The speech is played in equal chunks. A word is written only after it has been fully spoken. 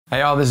Hey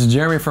y'all, this is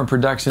Jeremy from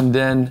Production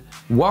Den.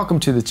 Welcome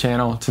to the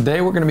channel.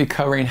 Today we're going to be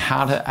covering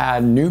how to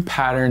add new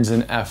patterns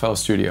in FL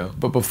Studio.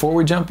 But before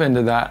we jump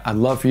into that, I'd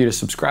love for you to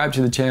subscribe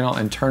to the channel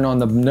and turn on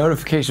the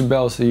notification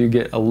bell so you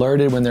get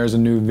alerted when there's a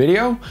new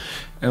video.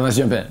 And let's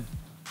jump in.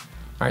 All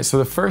right, so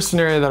the first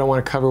scenario that I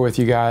want to cover with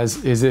you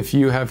guys is if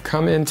you have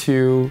come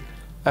into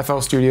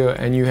FL Studio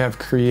and you have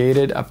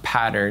created a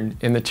pattern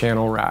in the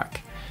channel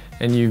rack,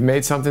 and you've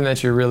made something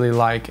that you really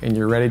like and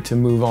you're ready to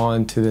move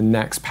on to the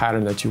next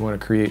pattern that you want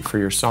to create for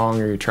your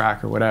song or your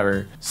track or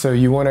whatever. So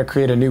you want to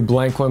create a new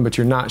blank one, but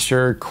you're not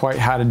sure quite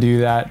how to do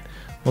that.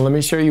 Well, let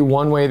me show you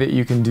one way that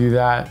you can do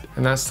that,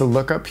 and that's to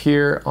look up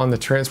here on the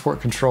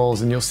transport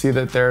controls, and you'll see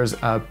that there's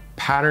a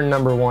pattern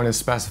number 1 is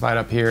specified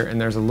up here, and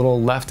there's a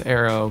little left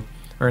arrow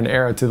or an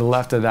arrow to the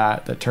left of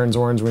that that turns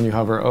orange when you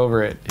hover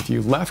over it. If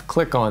you left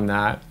click on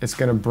that, it's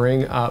going to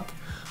bring up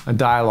a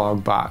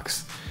dialog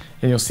box.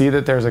 And you'll see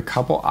that there's a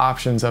couple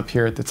options up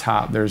here at the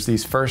top. There's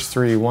these first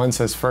three. One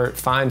says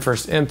find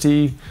first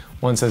empty,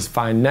 one says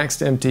find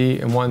next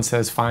empty, and one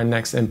says find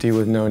next empty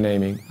with no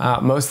naming.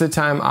 Most of the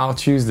time I'll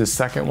choose the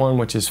second one,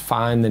 which is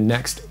find the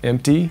next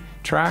empty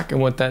track. And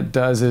what that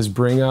does is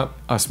bring up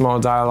a small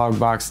dialog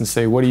box and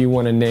say, what do you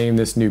want to name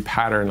this new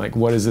pattern? Like,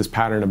 what is this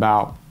pattern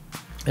about?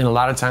 And a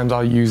lot of times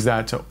I'll use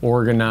that to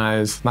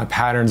organize my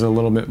patterns a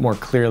little bit more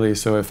clearly.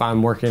 So if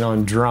I'm working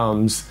on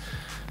drums,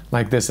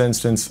 like this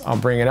instance, I'll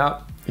bring it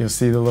up. You'll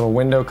see the little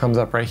window comes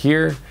up right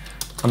here.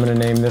 I'm gonna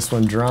name this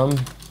one drum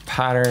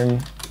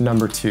pattern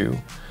number 2.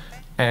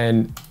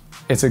 And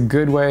it's a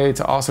good way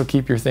to also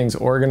keep your things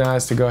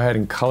organized, to go ahead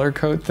and color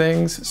code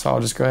things. So I'll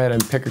just go ahead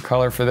and pick a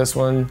color for this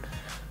one.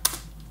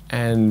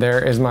 And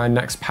there is my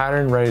next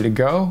pattern ready to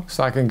go.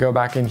 So I can go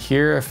back in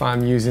here if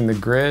I'm using the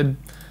grid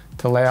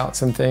to lay out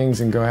some things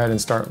and go ahead and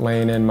start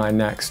laying in my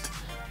next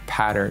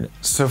pattern.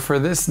 So for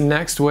this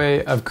next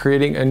way of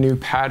creating a new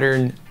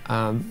pattern,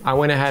 I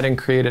went ahead and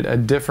created a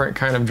different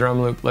kind of drum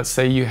loop. Let's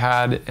say you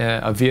had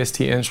a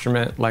VST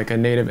instrument like a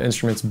Native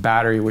Instruments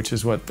battery, which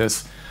is what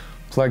this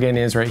plugin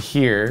is right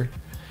here.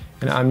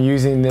 And I'm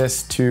using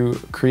this to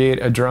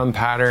create a drum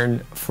pattern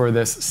for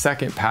this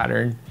second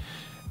pattern.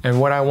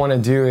 And what I want to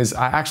do is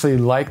I actually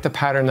like the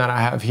pattern that I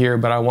have here,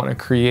 but I want to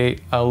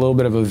create a little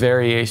bit of a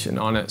variation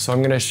on it. So I'm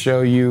going to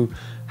show you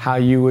how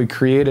you would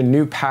create a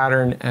new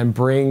pattern and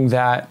bring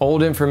that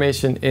old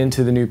information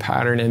into the new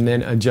pattern and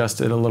then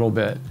adjust it a little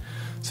bit.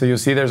 So you'll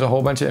see there's a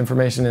whole bunch of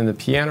information in the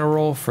piano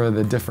roll for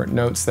the different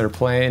notes that are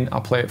playing.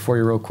 I'll play it for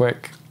you real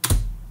quick.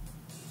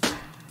 All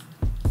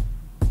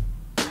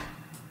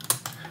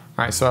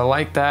right, so I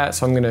like that.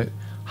 So I'm gonna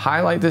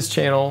highlight this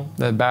channel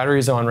that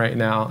battery's on right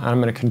now, and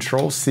I'm gonna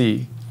Control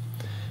C.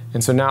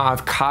 And so now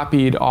I've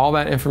copied all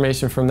that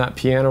information from that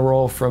piano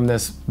roll from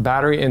this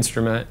battery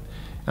instrument.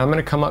 And I'm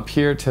gonna come up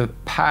here to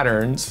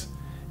patterns,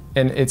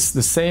 and it's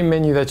the same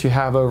menu that you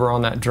have over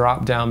on that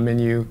drop-down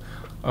menu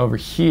over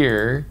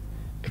here,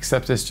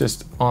 except it's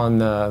just on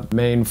the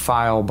main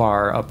file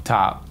bar up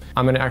top.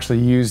 I'm gonna actually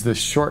use the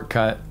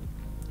shortcut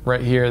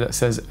right here that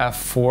says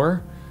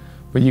F4,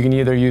 but you can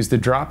either use the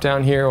drop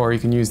down here or you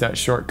can use that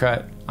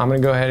shortcut. I'm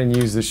gonna go ahead and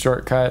use the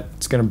shortcut.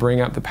 It's gonna bring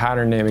up the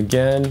pattern name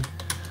again.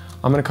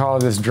 I'm gonna call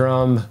this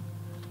drum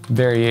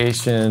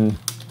variation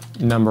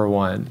number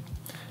 1.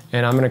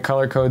 And I'm gonna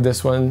color code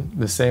this one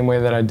the same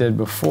way that I did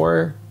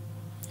before,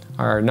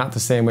 or not the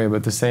same way,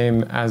 but the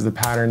same as the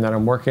pattern that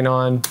I'm working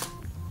on.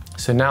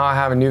 So now I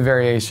have a new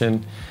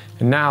variation,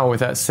 and now with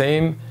that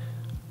same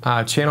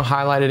channel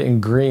highlighted in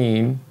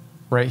green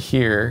right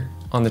here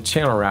on the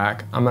channel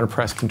rack, I'm gonna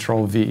press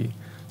Control V.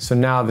 So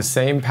now the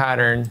same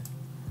pattern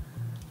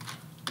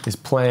is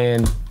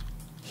playing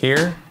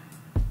here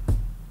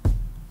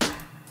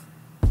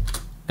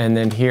and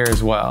then here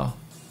as well.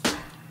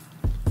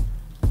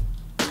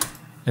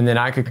 And then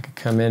I could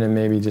come in and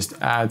maybe just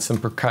add some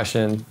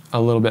percussion a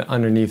little bit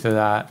underneath of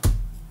that.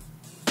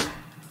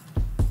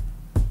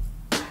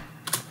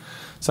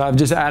 So I've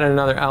just added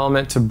another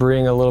element to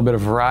bring a little bit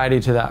of variety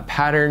to that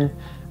pattern,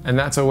 and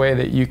that's a way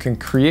that you can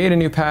create a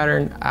new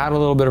pattern, add a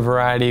little bit of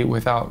variety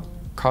without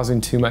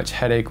causing too much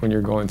headache when you're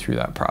going through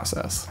that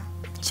process.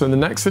 So the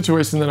next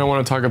situation that I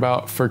want to talk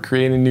about for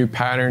creating new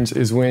patterns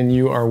is when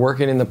you are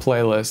working in the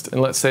playlist,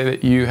 and let's say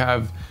that you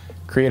have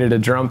created a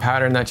drum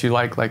pattern that you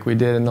like we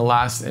did in the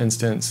last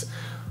instance,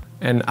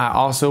 and I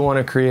also want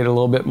to create a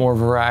little bit more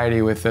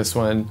variety with this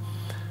one.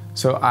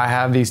 So I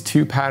have these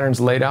 2 patterns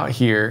laid out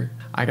here.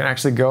 I can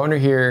actually go under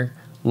here,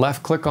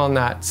 left click on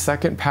that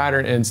second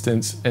pattern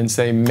instance and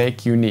say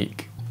make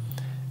unique.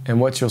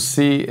 And what you'll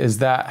see is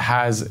that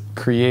has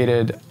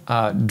created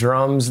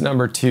drums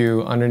number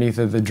 2 underneath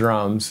of the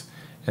drums.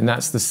 And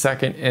that's the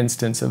second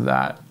instance of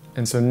that.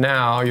 And so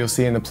now you'll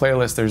see in the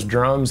playlist there's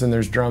drums and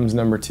there's drums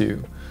number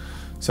 2.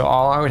 So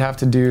all I would have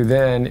to do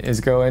then is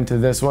go into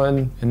this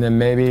one, and then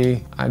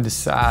maybe I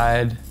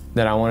decide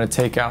that I want to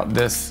take out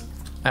this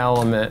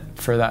element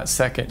for that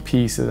second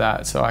piece of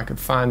that. So I could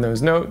find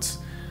those notes,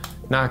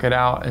 knock it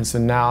out, and so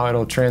now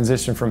it'll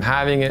transition from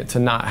having it to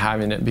not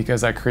having it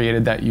because I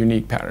created that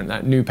unique pattern,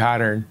 that new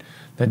pattern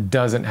that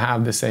doesn't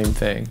have the same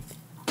thing.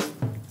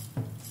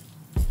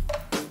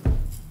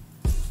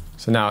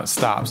 So now it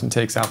stops and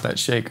takes out that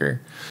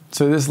shaker.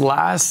 So this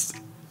last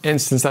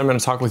instance that I'm going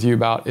to talk with you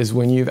about is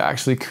when you've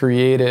actually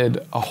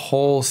created a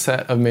whole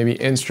set of maybe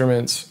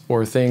instruments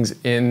or things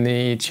in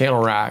the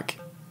channel rack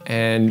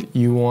and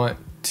you want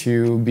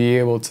to be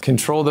able to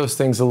control those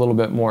things a little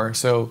bit more.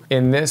 So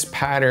in this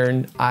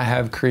pattern, I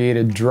have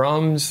created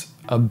drums,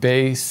 a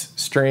bass,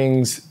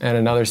 strings, and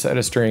another set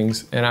of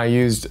strings. And I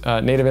used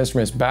Native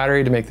Instruments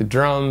battery to make the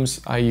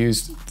drums. I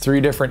used 3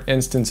 different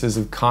instances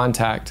of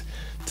Kontakt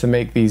to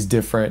make these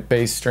different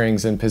bass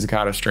strings and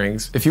pizzicato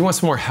strings. If you want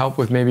some more help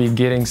with maybe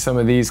getting some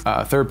of these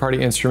third-party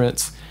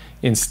instruments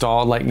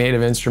installed, like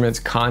Native Instruments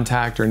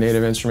Kontakt or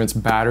Native Instruments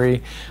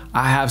battery,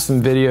 I have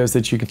some videos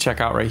that you can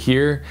check out right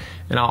here,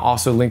 and I'll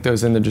also link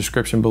those in the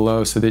description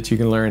below so that you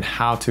can learn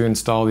how to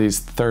install these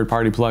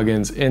third-party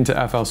plugins into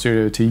FL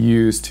Studio to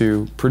use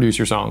to produce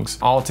your songs.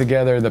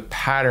 Altogether, the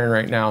pattern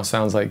right now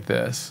sounds like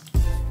this.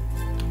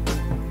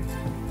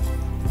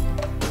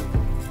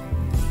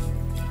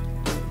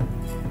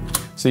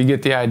 So you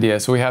get the idea.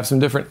 So we have some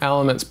different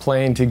elements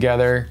playing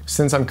together.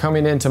 Since I'm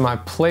coming into my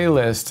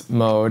playlist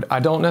mode, I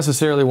don't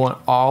necessarily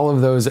want all of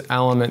those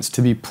elements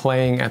to be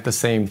playing at the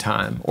same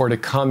time or to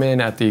come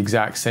in at the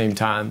exact same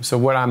time. So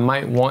what I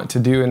might want to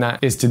do in that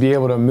is to be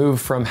able to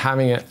move from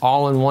having it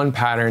all in one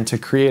pattern to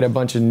create a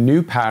bunch of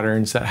new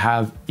patterns that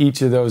have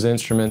each of those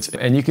instruments.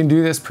 And you can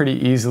do this pretty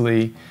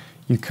easily.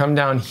 You come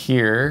down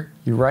here,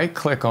 you right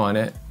click on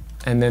it,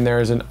 and then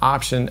there's an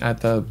option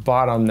at the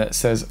bottom that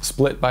says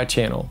split by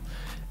channel.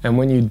 And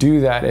when you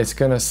do that, it's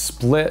gonna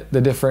split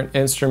the different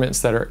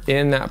instruments that are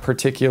in that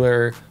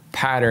particular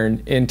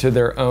pattern into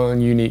their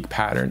own unique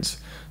patterns.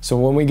 So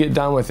when we get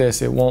done with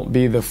this, it won't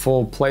be the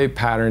full play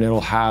pattern.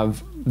 It'll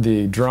have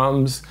the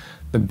drums,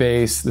 the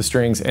bass, the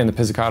strings, and the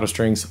pizzicato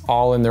strings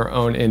all in their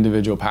own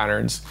individual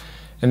patterns.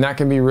 And that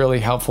can be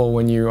really helpful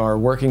when you are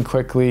working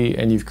quickly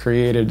and you've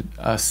created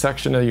a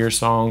section of your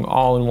song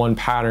all in one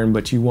pattern,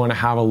 but you wanna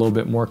have a little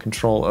bit more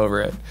control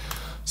over it.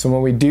 So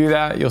when we do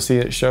that, you'll see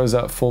it shows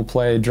up full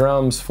play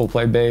drums, full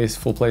play bass,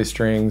 full play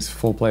strings,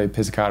 full play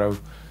pizzicato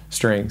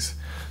strings.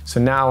 So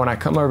now when I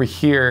come over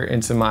here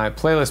into my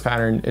playlist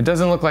pattern, it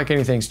doesn't look like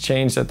anything's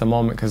changed at the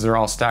moment because they're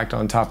all stacked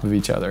on top of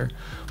each other.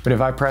 But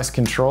if I press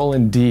Control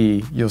and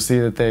D, you'll see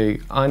that they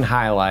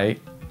unhighlight,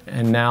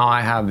 and now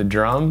I have the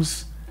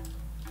drums,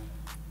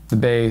 the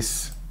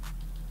bass,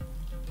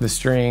 the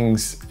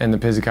strings, and the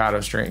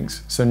pizzicato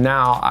strings. So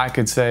now I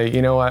could say,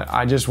 you know what,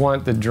 I just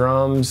want the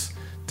drums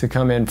to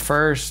come in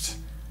first,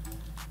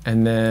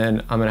 and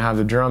then I'm gonna have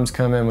the drums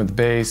come in with the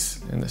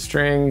bass and the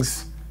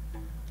strings,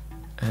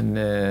 and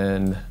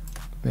then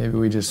maybe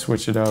we just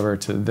switch it over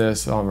to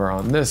this over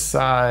on this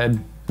side.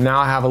 Now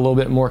I have a little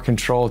bit more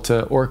control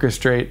to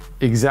orchestrate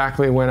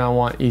exactly when I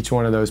want each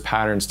one of those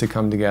patterns to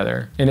come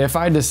together. And if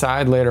I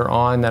decide later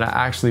on that I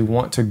actually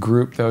want to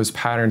group those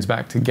patterns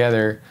back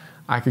together,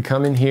 I could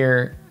come in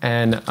here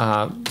and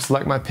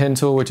select my pen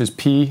tool, which is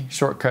P,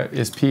 shortcut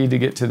is P to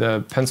get to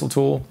the pencil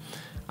tool.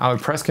 I would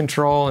press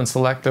Control and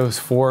select those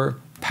 4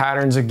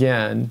 patterns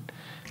again,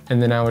 and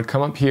then I would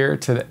come up here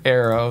to the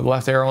arrow,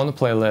 left arrow on the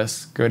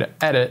playlist, go to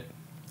Edit,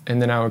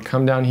 and then I would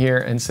come down here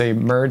and say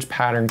Merge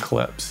Pattern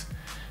Clips.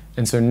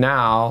 And so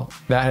now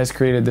that has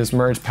created this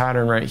merge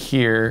pattern right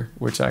here,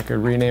 which I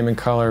could rename and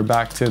color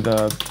back to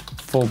the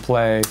full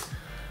play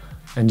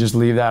and just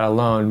leave that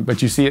alone.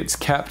 But you see it's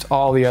kept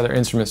all the other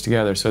instruments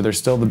together. So there's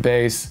still the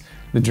bass,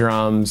 the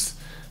drums,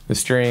 the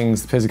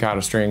strings, the pizzicato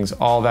strings,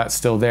 all that's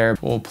still there.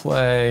 Full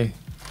play.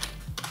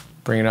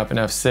 Bring it up in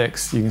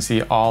F6, you can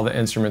see all the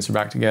instruments are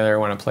back together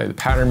when I play the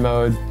pattern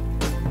mode,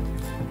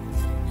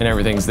 and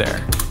everything's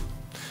there.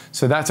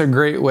 So that's a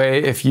great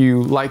way if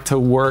you like to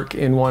work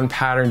in one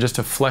pattern just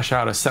to flesh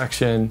out a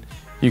section.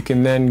 You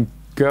can then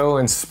go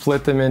and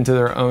split them into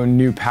their own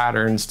new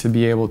patterns to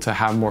be able to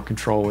have more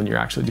control when you're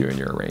actually doing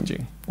your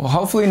arranging. Well,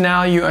 hopefully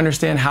now you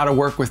understand how to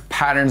work with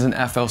patterns in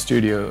FL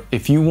Studio.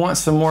 If you want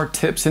some more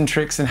tips and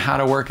tricks in how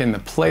to work in the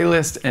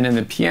playlist and in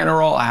the piano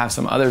roll, I have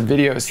some other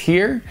videos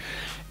here.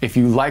 If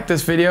you like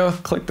this video,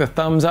 click the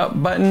thumbs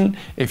up button.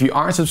 If you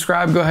aren't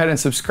subscribed, go ahead and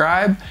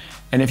subscribe.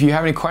 And if you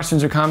have any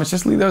questions or comments,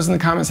 just leave those in the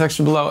comment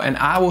section below, and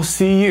I will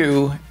see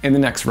you in the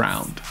next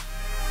round.